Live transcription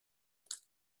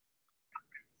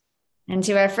And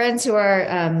to our friends who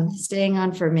are staying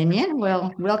on for Minyan,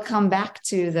 we'll come back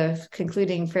to the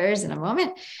concluding prayers in a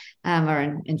moment,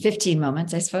 or in 15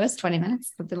 moments, I suppose, 20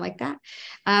 minutes, something like that.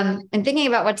 And thinking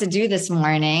about what to do this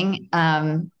morning,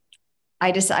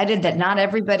 I decided that not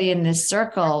everybody in this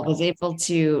circle was able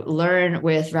to learn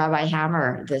with Rabbi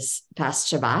Hammer this past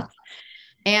Shabbat.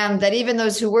 And that even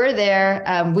those who were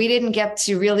there, we didn't get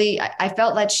to really, I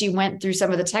felt like she went through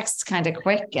some of the texts kind of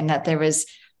quick, and that there was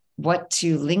what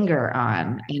to linger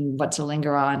on and what to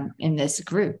linger on in this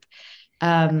group.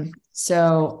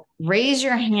 So raise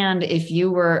your hand if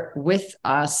you were with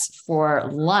us for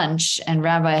lunch and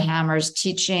Rabbi Hammer's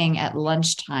teaching at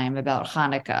lunchtime about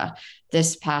Hanukkah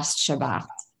this past Shabbat.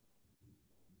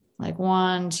 Like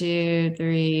 1, 2,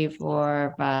 3,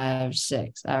 4, 5,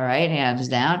 6. All right, hands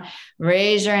down.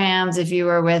 Raise your hands if you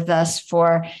were with us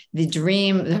for the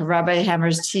Rabbi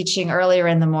Hammer's teaching earlier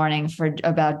in the morning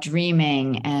about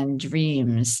dreaming and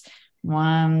dreams.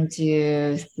 1,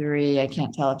 2, 3. I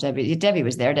can't tell if Debbie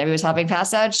was there. Debbie was helping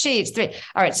pass out sheets. 3.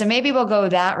 All right, so maybe we'll go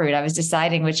that route. I was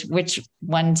deciding which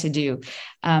one to do,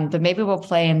 but maybe we'll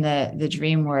play in the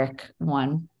dream work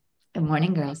one. Good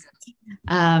morning, girls.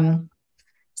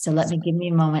 So give me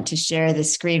a moment to share the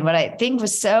screen. What I think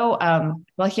was so,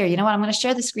 well, here, you know what? I'm going to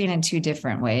share the screen in 2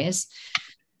 different ways.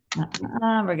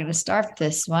 We're going to start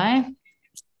this way. I'm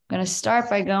going to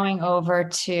start by going over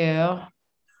to,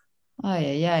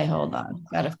 hold on.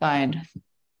 Got to find,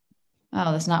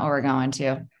 that's not where we're going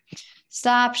to.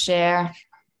 Stop share.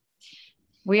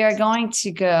 We are going to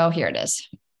go, here it is.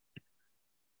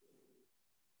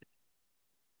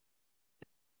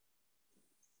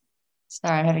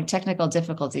 Sorry, I'm having technical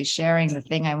difficulties sharing the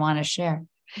thing I want to share.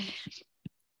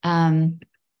 What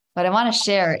I want to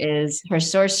share is her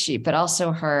source sheet, but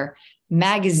also her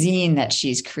magazine that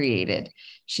she's created.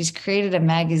 She's created a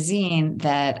magazine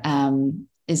that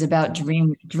is about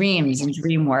dreams and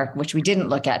dream work, which we didn't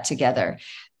look at together.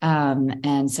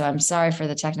 And so I'm sorry for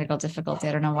the technical difficulty.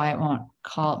 I don't know why it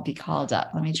won't be called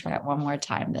up. Let me try it one more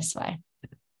time this way.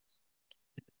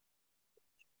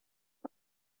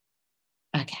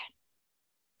 Okay.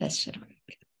 This should work.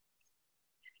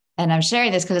 And I'm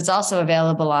sharing this because it's also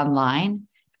available online.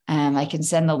 I can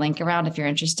send the link around if you're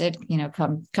interested.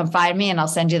 Come find me and I'll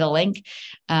send you the link.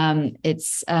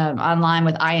 It's online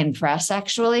with Ayin Press,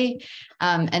 actually.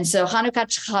 And so Hanukkah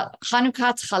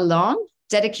Chalon,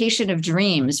 dedication of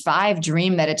dreams, 5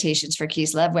 dream meditations for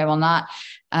Kislev, where we'll not,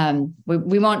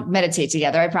 we won't meditate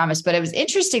together, I promise. But it was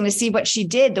interesting to see what she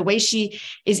did, the way she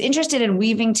is interested in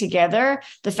weaving together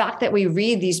the fact that we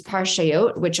read these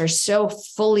parshayot, which are so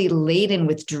fully laden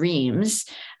with dreams,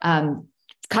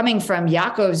 coming from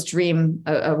Yaakov's dream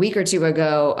a week or 2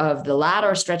 ago of the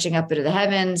ladder stretching up into the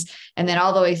heavens, and then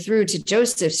all the way through to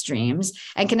Joseph's dreams,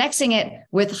 and connecting it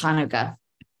with Hanukkah.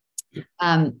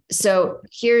 So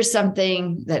here's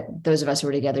something that those of us who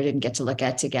were together didn't get to look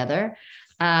at together,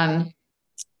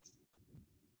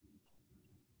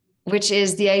 which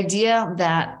is the idea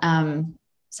that,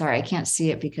 sorry, I can't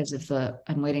see it because of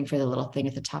I'm waiting for the little thing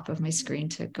at the top of my screen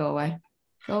to go away.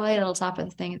 Go away, little top of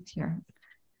the thing. It's here.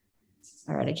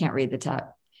 All right, I can't read the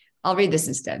top. I'll read this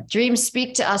instead. Dreams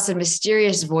speak to us in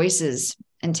mysterious voices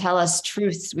and tell us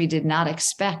truths we did not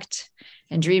expect.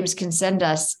 And dreams can send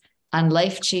us on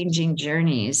life-changing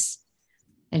journeys.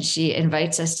 And she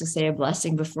invites us to say a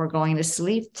blessing before going to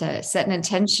sleep, to set an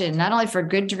intention, not only for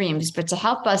good dreams, but to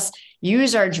help us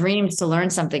use our dreams to learn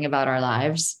something about our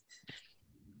lives.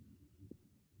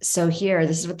 So here,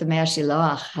 this is what the Me'ah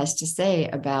Shiloach has to say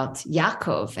about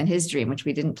Yaakov and his dream, which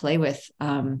we didn't play with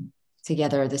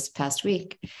together this past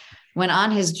week. When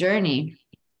on his journey,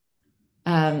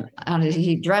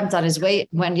 he dreamt on his way,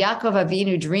 when Yaakov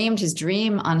Avinu dreamed his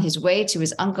dream on his way to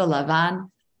his uncle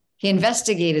Lavan, he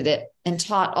investigated it and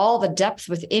taught all the depth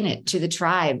within it to the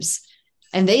tribes.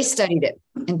 And they studied it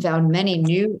and found many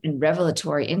new and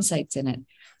revelatory insights in it.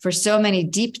 For so many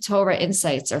deep Torah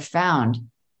insights are found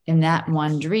in that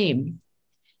one dream.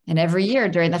 And every year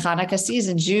during the Hanukkah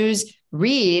season, Jews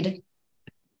read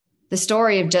the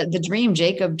story of the dream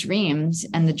Jacob dreams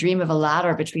and the dream of a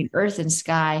ladder between earth and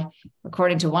sky.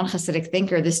 According to one Hasidic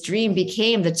thinker, this dream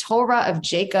became the Torah of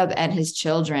Jacob and his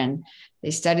children.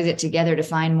 They studied it together to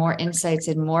find more insights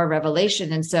and more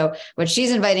revelation. And so what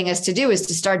she's inviting us to do is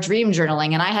to start dream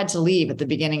journaling. And I had to leave at the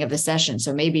beginning of the session.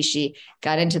 So maybe she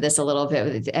got into this a little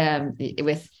bit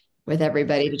with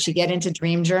everybody. Did she get into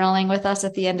dream journaling with us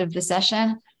at the end of the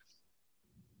session?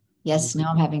 Yes, no,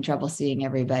 I'm having trouble seeing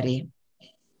everybody.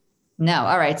 No.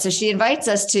 All right. So she invites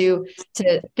us to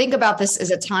think about this as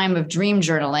a time of dream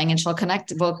journaling, and we'll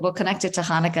connect it to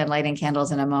Hanukkah and lighting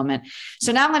candles in a moment.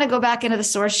 So now I'm going to go back into the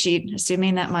source sheet,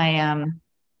 assuming that my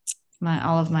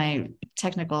all of my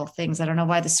technical things. I don't know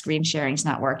why the screen sharing is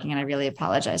not working, and I really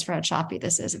apologize for how choppy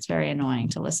this is. It's very annoying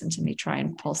to listen to me try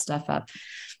and pull stuff up.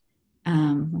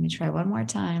 Let me try one more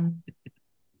time.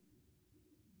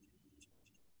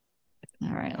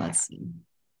 All right, let's see.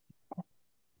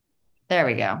 There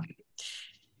we go.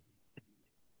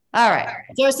 All right.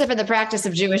 Joseph and the practice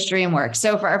of Jewish dream work.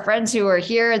 So for our friends who are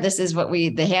here, this is what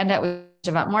the handout we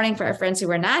Shabbat morning. For our friends who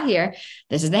are not here,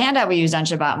 this is the handout we used on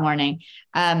Shabbat morning.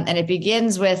 And it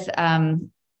begins with the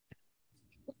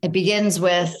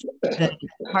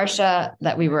parsha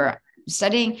that we were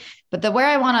studying. But where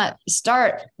I want to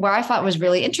start, where I thought was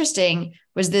really interesting,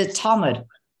 was the Talmud.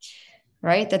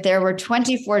 Right? That there were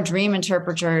 24 dream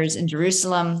interpreters in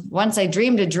Jerusalem. Once I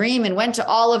dreamed a dream and went to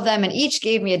all of them, and each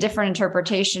gave me a different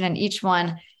interpretation, and each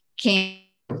one came.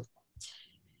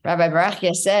 Rabbi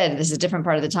Barachia said, this is a different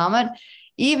part of the Talmud,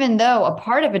 even though a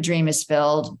part of a dream is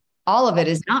filled, all of it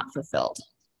is not fulfilled.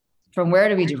 From where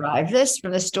do we derive this?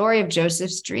 From the story of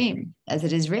Joseph's dream, as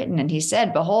it is written. And he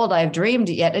said, behold, I have dreamed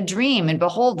yet a dream, and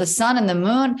behold, the sun and the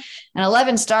moon and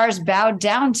 11 stars bowed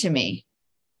down to me.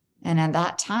 And at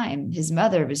that time, his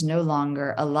mother was no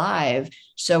longer alive.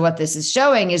 So what this is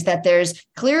showing is that there's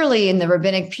clearly in the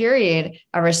rabbinic period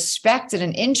a respect and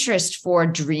an interest for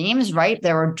dreams, right?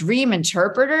 There are dream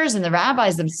interpreters, and the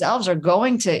rabbis themselves are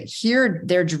going to hear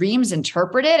their dreams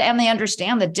interpreted, and they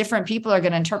understand that different people are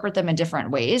going to interpret them in different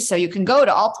ways. So you can go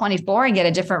to all 24 and get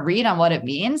a different read on what it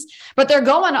means, but they're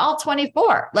going to all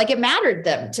 24. Like it mattered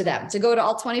to them to go to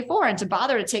all 24 and to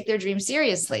bother to take their dreams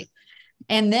seriously.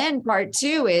 And then part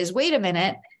two is, wait a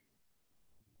minute,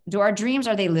 do our dreams,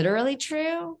 are they literally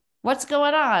true? What's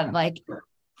going on? Like,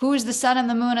 who's the sun and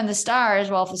the moon and the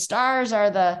stars? Well, if the stars are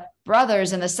the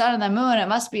brothers and the sun and the moon, it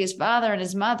must be his father and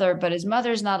his mother, but his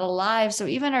mother's not alive. So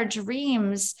even our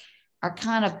dreams are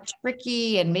kind of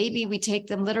tricky, and maybe we take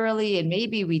them literally and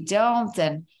maybe we don't.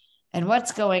 And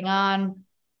what's going on?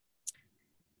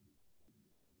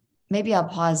 Maybe I'll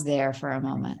pause there for a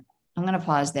moment. I'm going to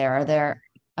pause there. Are there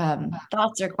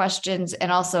thoughts or questions?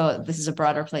 And also, this is a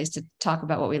broader place to talk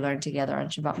about what we learned together on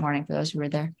Shabbat morning for those who were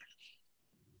there.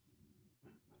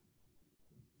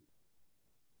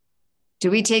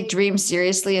 Do we take dreams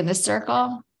seriously in this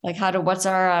circle? Like what's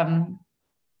our,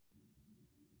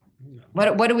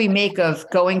 what do we make of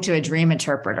going to a dream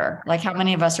interpreter? Like how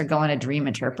many of us are going to dream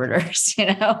interpreters, you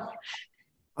know?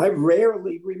 I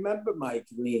rarely remember my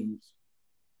dreams.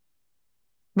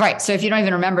 Right. So if you don't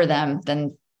even remember them,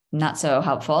 then not so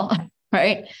helpful,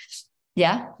 right?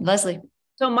 Yeah, Leslie.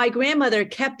 So my grandmother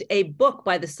kept a book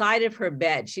by the side of her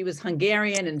bed. She was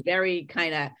Hungarian and very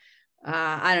kind of,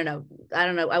 I don't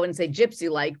know, I wouldn't say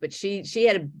gypsy-like, but she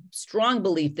had a strong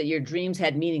belief that your dreams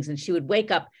had meanings, and she would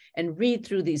wake up and read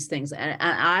through these things. And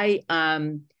I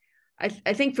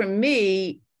think for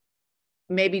me,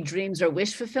 maybe dreams are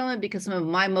wish fulfillment, because some of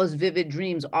my most vivid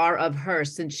dreams are of her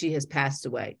since she has passed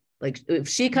away. Like if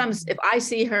she comes, if I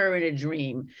see her in a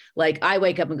dream, like I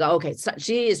wake up and go, okay, so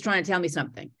she is trying to tell me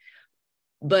something.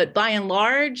 But by and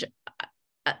large,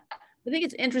 I think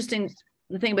it's interesting.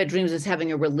 The thing about dreams is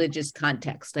having a religious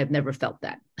context. I've never felt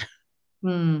that.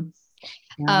 Well,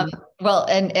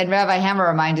 and Rabbi Hammer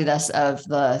reminded us of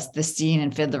the scene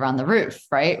in Fiddler on the Roof,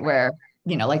 right? Where,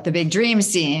 like the big dream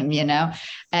scene,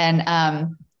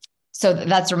 and so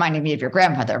that's reminding me of your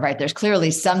grandmother, right? There's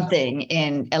clearly something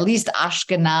in at least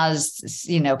Ashkenaz,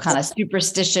 kind of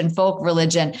superstition, folk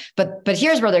religion, but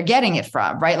here's where they're getting it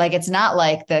from, right? Like, it's not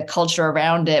like the culture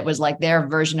around it was like their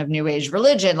version of New Age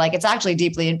religion. Like, it's actually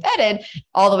deeply embedded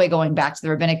all the way going back to the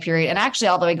rabbinic period, and actually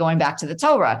all the way going back to the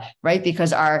Torah, right?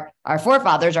 Because our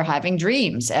forefathers are having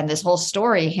dreams, and this whole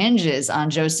story hinges on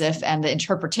Joseph and the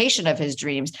interpretation of his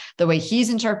dreams, the way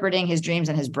he's interpreting his dreams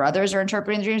and his brothers are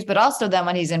interpreting the dreams, but also then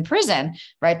when he's in prison,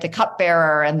 right? The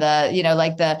cupbearer and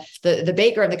the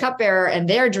baker and the cupbearer and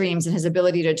their dreams, and his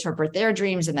ability to interpret their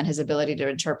dreams, and then his ability to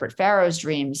interpret Pharaoh's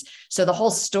dreams. So the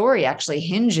whole story actually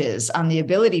hinges on the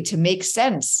ability to make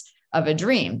sense of a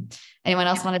dream. Anyone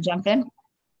else want to jump in?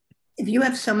 If you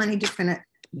have so many different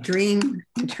dream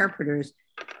interpreters,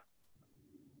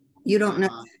 you don't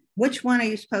know which one are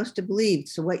you supposed to believe.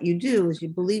 So what you do is you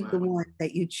believe the one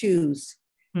that you choose.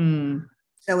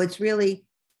 So it's really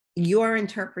your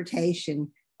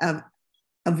interpretation of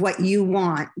what you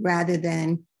want rather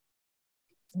than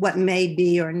what may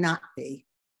be or not be.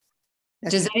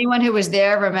 Does anyone who was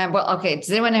there remember? Well, okay. Does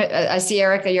anyone? I see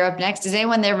Erica, you're up next. Does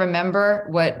anyone there remember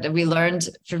what we learned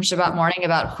from Shabbat morning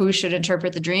about who should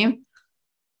interpret the dream?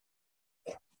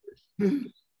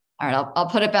 All right, I'll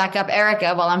put it back up,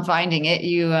 Erica, while I'm finding it.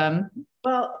 You.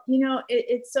 Well,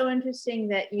 it's so interesting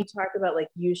that you talk about like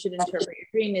you should interpret your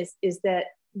dream. Is that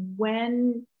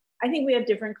when I think we have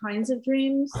different kinds of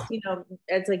dreams.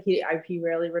 It's like he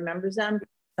rarely remembers them.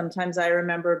 Sometimes I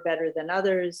remember better than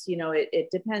others. It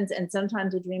depends. And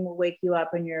sometimes a dream will wake you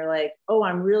up and you're like, oh,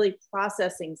 I'm really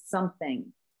processing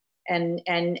something. And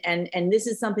this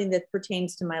is something that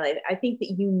pertains to my life. I think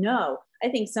that, I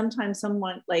think sometimes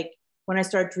someone, like when I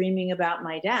start dreaming about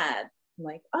my dad, I'm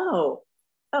like, oh,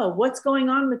 what's going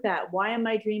on with that? Why am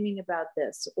I dreaming about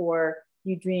this? Or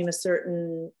you dream a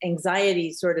certain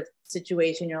anxiety sort of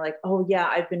situation. You're like, oh yeah,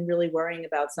 I've been really worrying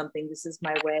about something. This is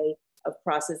my way of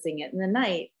processing it in the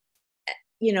night.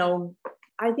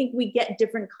 I think we get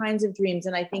different kinds of dreams.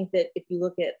 And I think that if you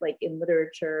look at like in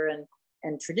literature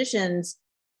and traditions,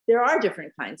 there are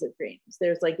different kinds of dreams.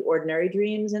 There's like ordinary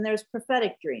dreams and there's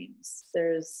prophetic dreams.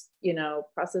 There's,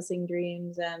 processing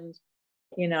dreams and,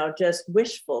 just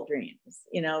wishful dreams,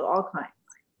 all kinds.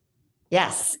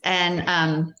 Yes.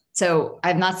 And so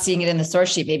I'm not seeing it in the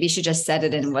source sheet. Maybe she just said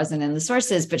it and it wasn't in the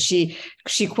sources, but she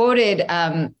quoted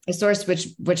a source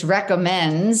which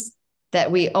recommends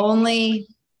that we only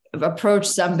approach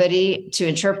somebody to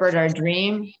interpret our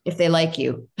dream if they like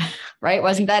you, right?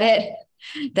 Wasn't that it?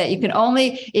 That you can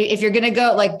only, if you're going to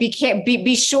go, like,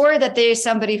 be sure that there's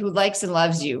somebody who likes and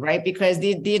loves you, right? Because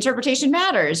the interpretation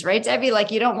matters, right? Debbie,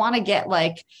 like, you don't want to get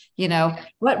like,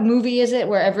 what movie is it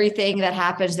where everything that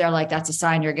happens, they're like, that's a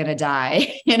sign you're going to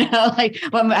die, like,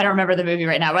 well, I don't remember the movie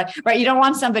right now, but right. You don't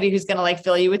want somebody who's going to like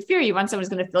fill you with fear. You want someone who's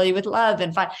going to fill you with love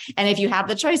and fun. And if you have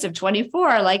the choice of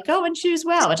 24, like, go and choose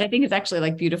well, which I think is actually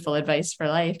like beautiful advice for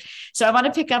life. So I want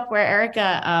to pick up where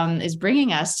Erica is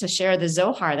bringing us to share the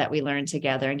Zohar that we learned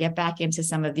together and get back into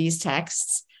some of these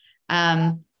texts.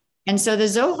 And so the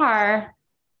Zohar,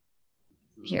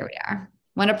 here we are.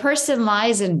 When a person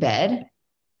lies in bed,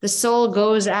 the soul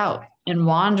goes out and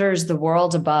wanders the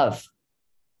world above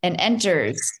and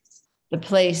enters the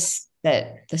place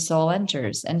that the soul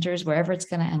enters wherever it's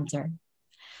going to enter.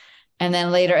 And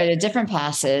then later at a different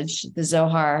passage, the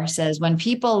Zohar says, when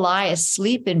people lie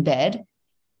asleep in bed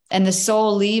and the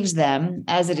soul leaves them,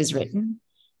 as it is written,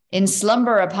 in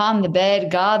slumber upon the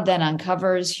bed, God then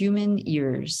uncovers human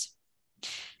ears.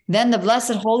 Then the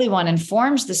Blessed Holy One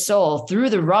informs the soul through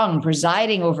the rung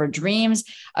presiding over dreams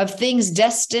of things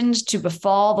destined to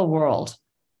befall the world,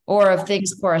 or of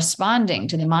things corresponding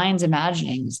to the mind's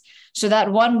imaginings, so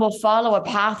that one will follow a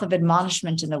path of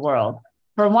admonishment in the world.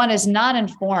 For one is not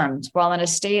informed while in a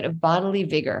state of bodily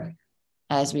vigor,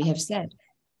 as we have said.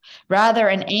 Rather,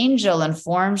 an angel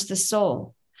informs the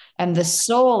soul, and the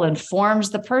soul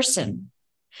informs the person.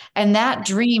 And that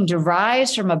dream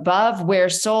derives from above, where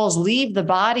souls leave the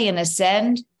body and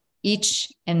ascend,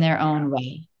 each in their own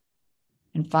way.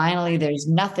 And finally, there's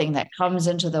nothing that comes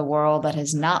into the world that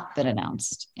has not been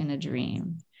announced in a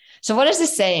dream. So what is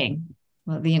this saying?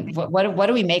 Well, what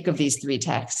do we make of these three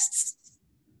texts?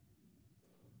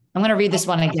 I'm going to read this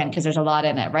one again because there's a lot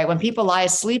in it, right? When people lie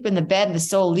asleep in the bed and the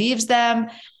soul leaves them,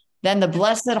 then the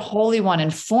Blessed Holy One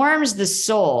informs the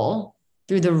soul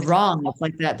through the rung of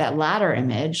like that ladder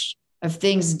image of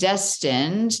things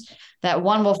destined, that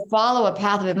one will follow a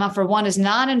path of it. For one is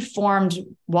not informed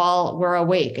while we're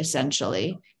awake,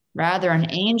 essentially. Rather, an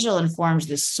angel informs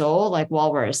the soul, like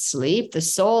while we're asleep. The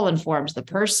soul informs the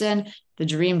person. The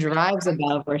dream derives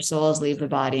above, where souls leave the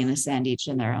body and ascend each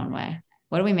in their own way.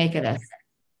 What do we make of this?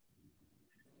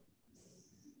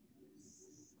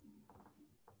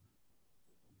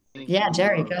 Yeah,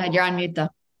 Jerry, go ahead. You're on mute, though.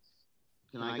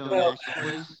 Can I go next,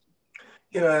 please?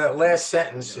 That last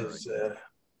sentence is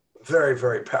very,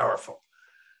 very powerful.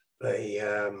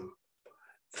 The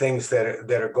things that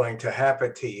are going to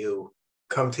happen to you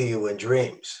come to you in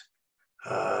dreams.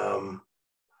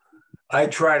 I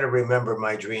try to remember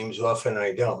my dreams. Often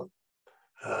I don't,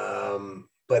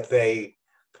 but they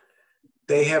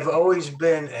have always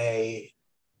been a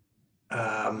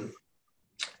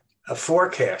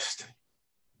forecast.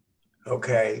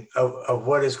 Okay, of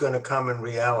what is going to come in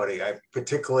reality. I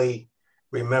particularly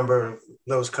remember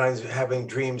those kinds of having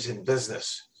dreams in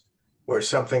business where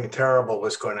something terrible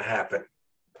was going to happen.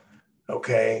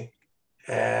 Okay,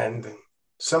 and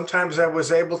sometimes I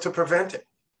was able to prevent it.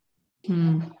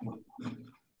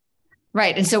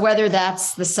 Right. And so whether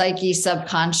that's the psyche,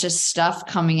 subconscious stuff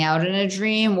coming out in a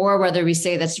dream, or whether we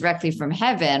say that's directly from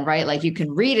heaven, right? Like you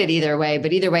can read it either way,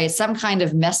 but either way, it's some kind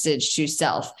of message to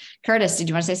self. Curtis, did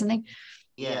you want to say something?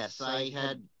 Yes,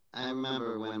 I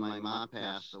remember when my mom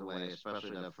passed away,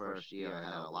 especially the first year, I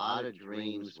had a lot of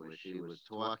dreams where she was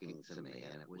talking to me,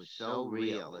 and it was so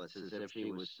real. It's as if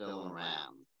she was still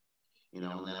around, and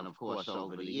then of course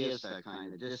over the years that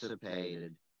kind of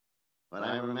dissipated. But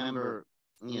I remember,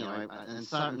 in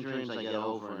certain dreams I get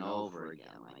over and over again,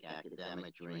 like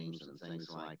academic dreams and things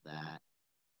like that.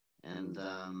 And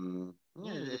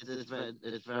yeah,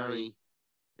 it's very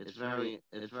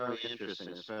interesting,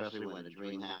 especially when a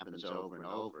dream happens over and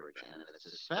over again. And it's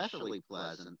especially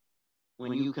pleasant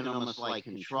when you can almost like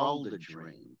control the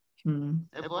dream. Hmm.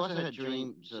 I've also had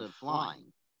dreams of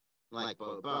flying, like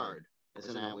a bird.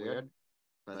 Isn't that weird?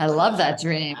 I But love that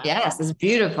dream. Yes, it's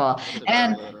beautiful. that's a very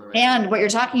And liberating. what you're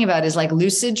talking about is like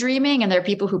lucid dreaming, and there are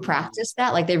people who practice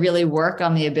that, like they really work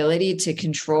on the ability to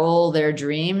control their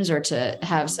dreams or to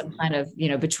have some kind of,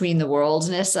 between the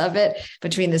worldness of it,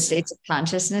 between the states of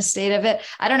consciousness state of it.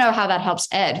 I don't know how that helps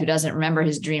Ed, who doesn't remember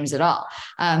his dreams at all.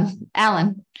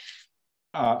 Alan.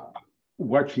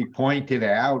 What she pointed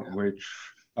out, which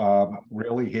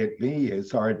really hit me,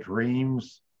 is our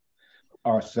dreams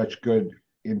are such good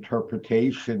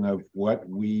interpretation of what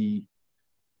we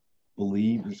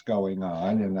believe is going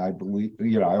on. And I believe,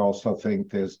 I also think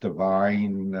there's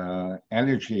divine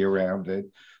energy around it.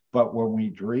 But when we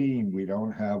dream, we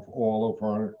don't have all of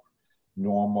our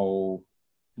normal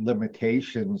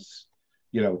limitations,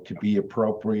 to be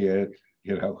appropriate,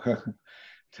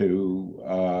 to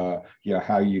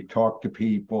how you talk to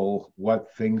people,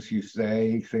 what things you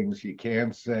say, things you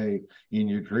can't say. In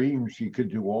your dreams, you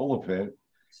could do all of it.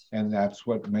 And that's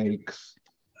what makes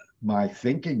my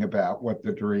thinking about what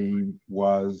the dream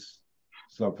was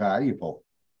so valuable.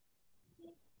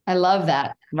 I love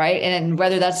that. Right. And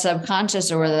whether that's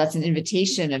subconscious or whether that's an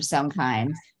invitation of some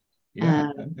kind.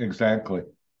 Yeah, exactly.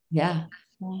 Yeah.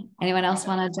 Anyone else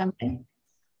want to jump in?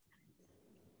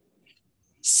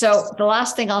 So the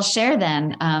last thing I'll share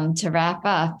then, to wrap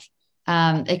up,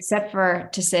 except for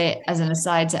to say as an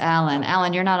aside to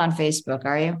Alan, you're not on Facebook,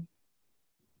 are you?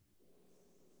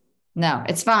 No,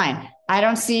 it's fine. I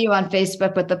don't see you on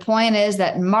Facebook, but the point is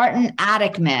that Martin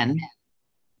Attickman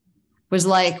was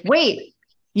like, wait,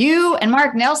 you and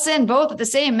Mark Nelson both at the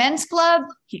same men's club?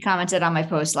 He commented on my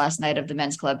post last night of the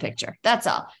men's club picture. That's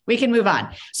all. We can move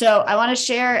on. So I want to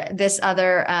share this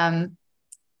other,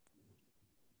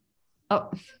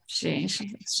 she's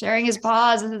sharing his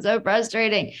paws. This is so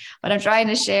frustrating. What I'm trying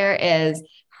to share is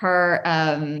her,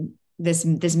 this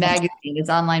magazine, this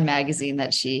online magazine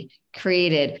that she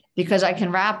created, because I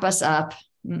can wrap us up.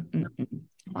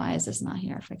 Why is this not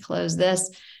here? If I close this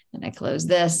and I close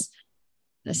this,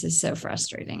 this is so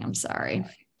frustrating. I'm sorry.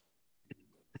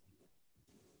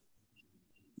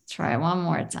 Try one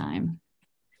more time.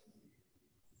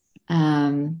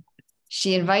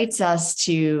 She invites us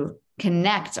to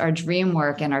connect our dream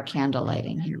work and our candle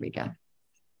lighting. Here we go.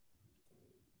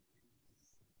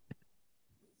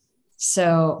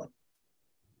 So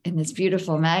in this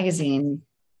beautiful magazine,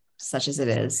 such as it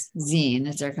is, zine,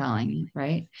 as they're calling it,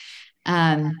 right?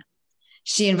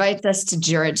 She invites us to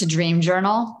dream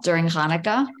journal during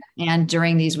Hanukkah and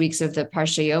during these weeks of the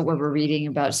Parshayot, where we're reading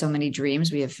about so many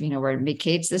dreams. We have, we're in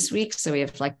Miketz this week, so we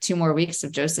have like 2 more weeks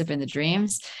of Joseph in the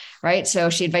dreams, right? So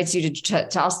she invites you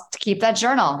to keep that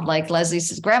journal, like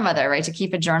Leslie's grandmother, right? To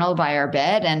keep a journal by our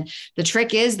bed. And the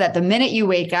trick is that the minute you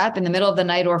wake up in the middle of the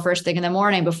night or first thing in the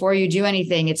morning, before you do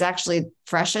anything, it's actually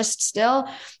freshest still.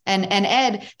 And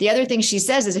Ed, the other thing she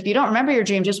says is, if you don't remember your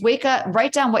dream, just wake up,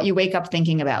 write down what you wake up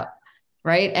thinking about.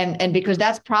 Right. And because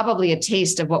that's probably a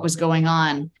taste of what was going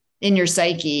on in your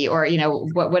psyche, or,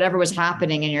 whatever was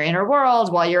happening in your inner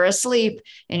world while you're asleep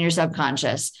in your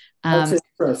subconscious. That's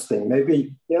interesting.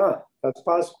 Maybe, yeah, that's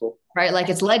possible. Right. Like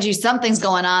it's led you, something's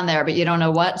going on there, but you don't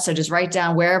know what. So just write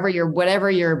down whatever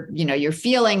your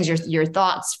feelings, your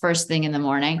thoughts first thing in the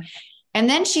morning. And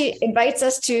then she invites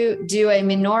us to do a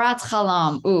Minorat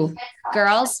Chalam. Ooh,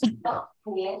 girls.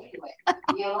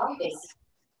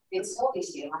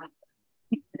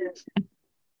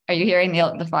 Are you hearing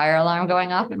the fire alarm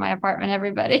going off in my apartment,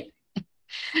 everybody?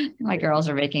 My girls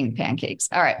are making pancakes.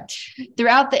 All right.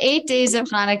 Throughout the 8 days of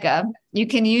Hanukkah, you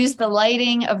can use the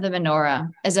lighting of the menorah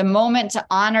as a moment to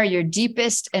honor your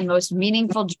deepest and most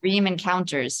meaningful dream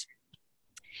encounters.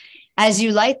 As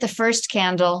you light the first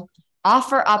candle,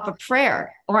 offer up a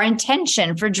prayer or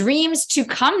intention for dreams to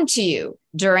come to you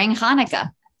during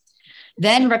Hanukkah.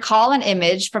 Then recall an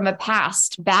image from a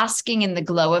past basking in the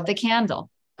glow of the candle.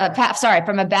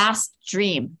 From a past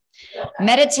dream.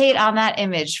 Meditate on that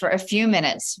image for a few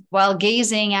minutes while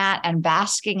gazing at and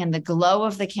basking in the glow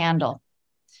of the candle.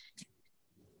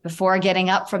 Before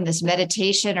getting up from this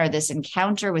meditation or this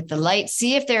encounter with the light,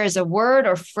 see if there is a word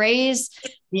or phrase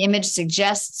the image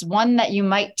suggests, one that you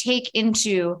might take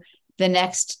into the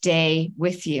next day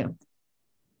with you.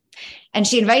 And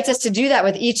she invites us to do that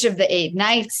with each of the 8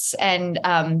 nights. And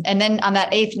then on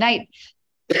that 8th night,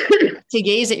 to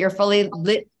gaze at your fully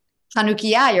lit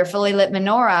Chanukiah, your fully lit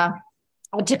menorah,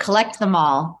 to collect them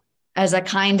all as a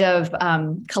kind of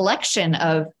collection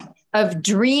of of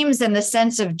dreams in the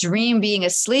sense of dream being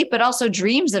asleep, but also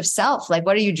dreams of self. Like,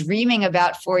 what are you dreaming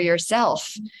about for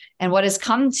yourself? And what has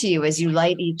come to you as you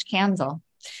light each candle?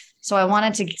 So I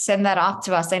wanted to send that off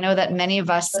to us. I know that many of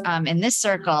us in this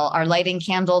circle are lighting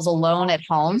candles alone at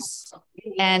home.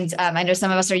 And I know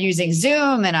some of us are using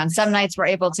Zoom, and on some nights we're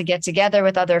able to get together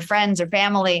with other friends or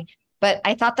family. But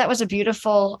I thought that was a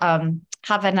beautiful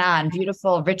kavanah, and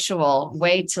beautiful ritual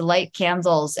way to light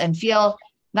candles and feel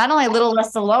not only a little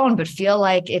less alone, but feel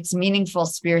like it's meaningful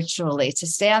spiritually, to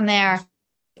stand there.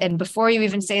 And before you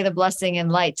even say the blessing in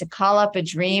light, to call up a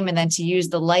dream and then to use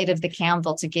the light of the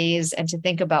candle to gaze and to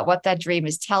think about what that dream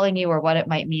is telling you or what it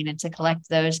might mean, and to collect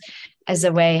those as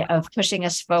a way of pushing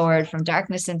us forward from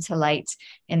darkness into light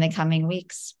in the coming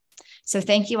weeks. So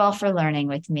thank you all for learning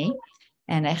with me.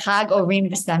 And a Chag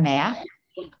Orim V'Sameach.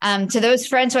 To those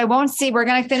friends who I won't see, we're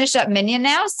going to finish up Minyan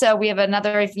now. So we have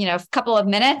another, couple of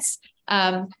minutes.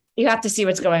 You have to see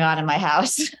what's going on in my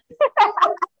house.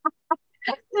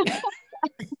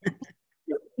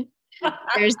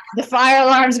 There's the fire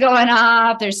alarms going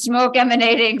off. There's smoke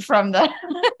emanating from the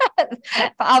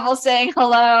Pavel saying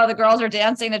hello. The girls are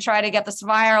dancing to try to get the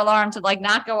fire alarm to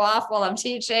not go off while I'm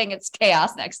teaching. It's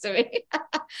chaos next to me,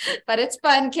 but it's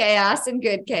fun chaos and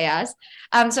good chaos.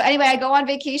 So anyway, I go on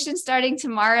vacation starting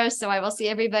tomorrow. So I will see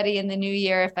everybody in the new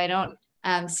year if I don't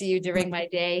see you during my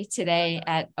day today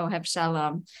at Oheb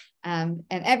Shalom. And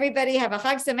everybody have a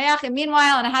Chag Sameach, and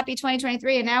meanwhile, and a happy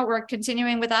 2023. And now we're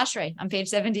continuing with Ashrei on page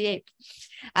 78.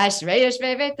 Ashrei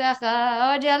Yoshvei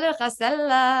Beitecha, Od Yalucha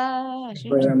Sela.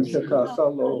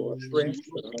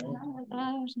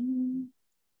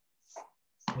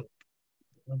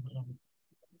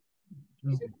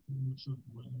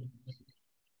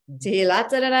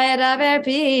 Tehillat Adonai Yadaber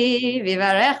Pi,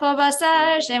 Vivarecho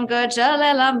Basar, Shem Kodsho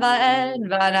Le'olam Va'ed,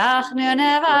 V'anachnu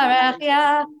Nevarech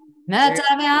Ya.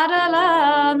 Hallelujah.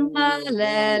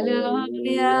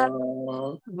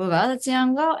 Uval Tzion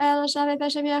Goel Shavei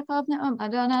Peshem Yaakov Ne'om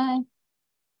Adonai.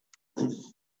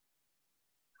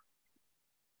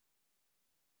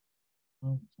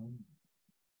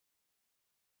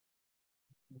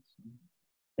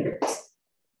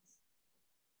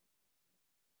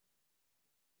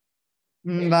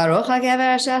 Baruch HaGever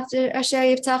Asher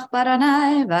Yiftach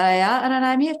Baranai, Vaya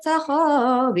Adonai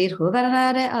Yiftacho, V'yitchu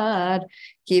Baranai De'ad,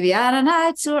 Ki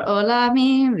B'Adonai Tzur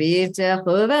Olamim, V'yiftechu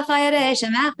B'chayirei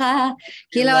Shemecha,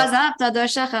 Ki Lo Azavta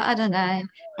Doshecha Adonai,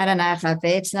 Adonai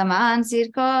Chafetz Laman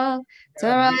Tzidko,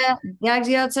 Torah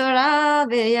Yagdiel Torah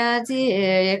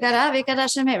V'yadir, Yekara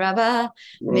V'kadash Shemei Rabbah,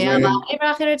 V'yamah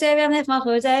Ibrach Yirutei V'yamnef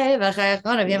Malchutei,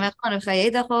 V'chayechon V'yamechon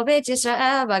V'chayedacho Beit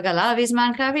Yisrael, V'galav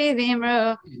Yizman Kaviv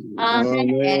V'imru. Amen.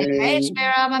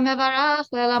 Shmirama mevarach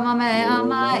lelamame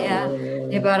amaya.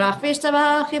 Yibarach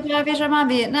vishtabach yibar vishamam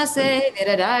vitnase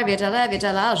vidadar vitale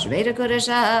vitalal shveda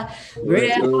kudesha.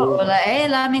 Briacho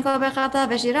ulaela miko bechata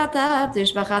veshirata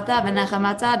tishbachata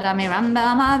v'nechamata damiram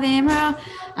b'ama v'imra.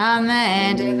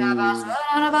 Amen. Dekavas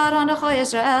v'anavad ondocho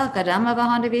Yisrael kadama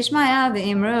v'hondi v'ishmaya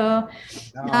v'imru.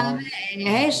 Amen.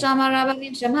 Yehi shama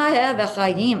rabbanim shemaya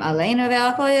v'chayim aleinu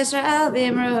v'al kol Yisrael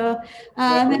v'imru.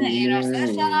 Amen.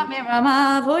 Shalom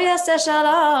Mirama Vuyas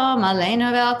Shalom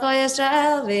Aleinu Ve'al Kol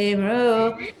Yisrael V'imru.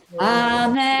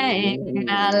 Amen.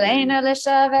 Aleinu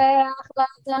L'Shaveach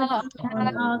L'Adonai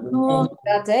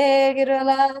V'Tei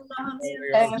Gidula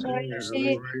V'Shirishi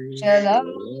Shalom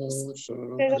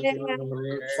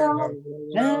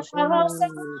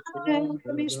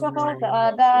Mishpachot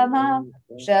Adama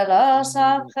Shalom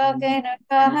Chavkeinu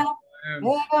Kaham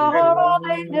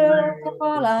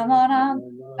וכל המונם,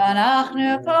 אנחנו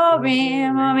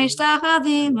קוראים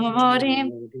ומשתחווים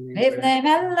ומודים לפני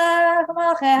מלך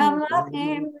מלכי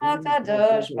המלכים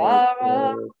הקדוש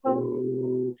ברוך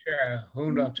הוא.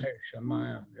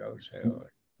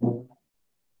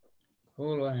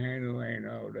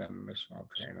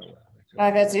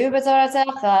 וכתוב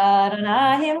בתורתך,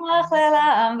 אדוני ימלך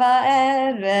לעם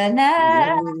ועד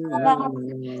ונעלה,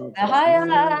 והיה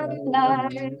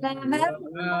אדוני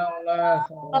למלך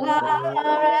על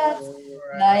הארץ,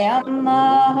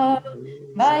 וימלוך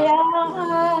ויהיה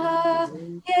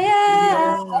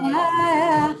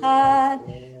אחד,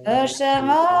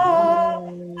 ושמו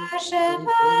אחד.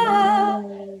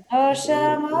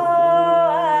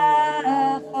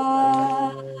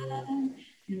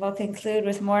 We'll conclude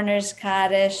with Mourner's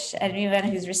Kaddish. Anyone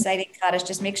who's reciting Kaddish,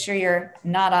 just make sure you're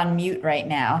not on mute right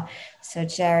now. So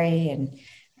Jerry and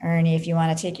Ernie, if you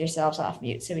want to take yourselves off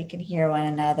mute so we can hear one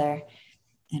another.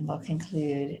 And we'll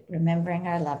conclude remembering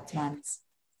our loved ones.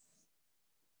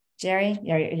 Jerry,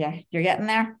 you're getting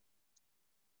there?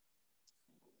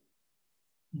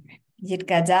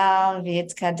 Yitgadal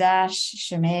v'yitkadash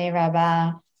shemei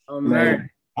Rabbah. Amen.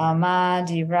 Alma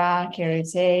Dibra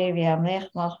Kirute V'Amlech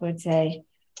Malchute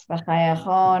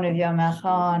V'Chayachon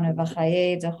V'Yomachon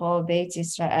V'Chaye Dechol Beit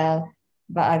Yisrael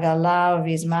Ba'agala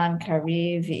V'Zman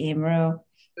Kariv V'Imru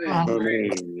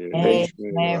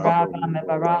May Rabba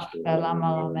Mevarach V'Lam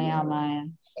Alomei Almaya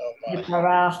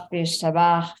V'Parach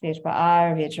V'Shtabach V'Pa'ar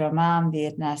V'Tramam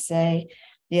V'Itnaseh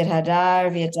V'Hadar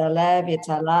V'Taleh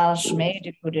V'Talal Shmei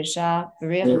D'Kudesha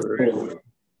V'Rich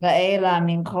La'ela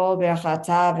Min Kol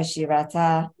Berchata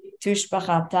V'Shirata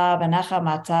Tushbachata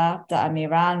V'Nachamata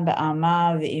Ta'amiran Ba'ama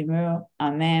V'Imru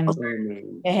Amen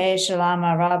Yehi Shalom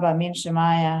Rabba Min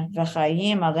Shemaya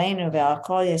V'Chayim Aleinu V'Al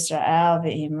Kol Yisrael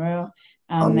V'Imru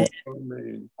Amen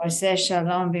Oseh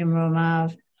Shalom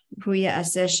B'Imrumav Hu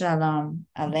Ya'aseh Shalom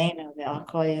Aleinu V'Al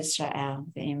Kol Yisrael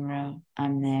V'Imru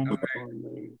Amen.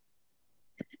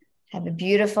 Have a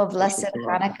beautiful, blessed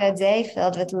Hanukkah day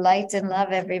filled with light and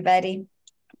love, everybody.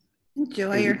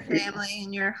 Enjoy your family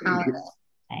and your holiday.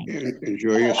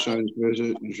 Enjoy your son's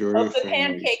visit. Enjoy your Hope the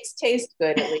family. pancakes taste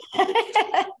good at least.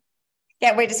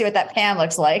 Can't wait to see what that pan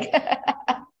looks like.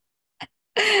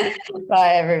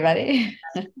 Bye, everybody.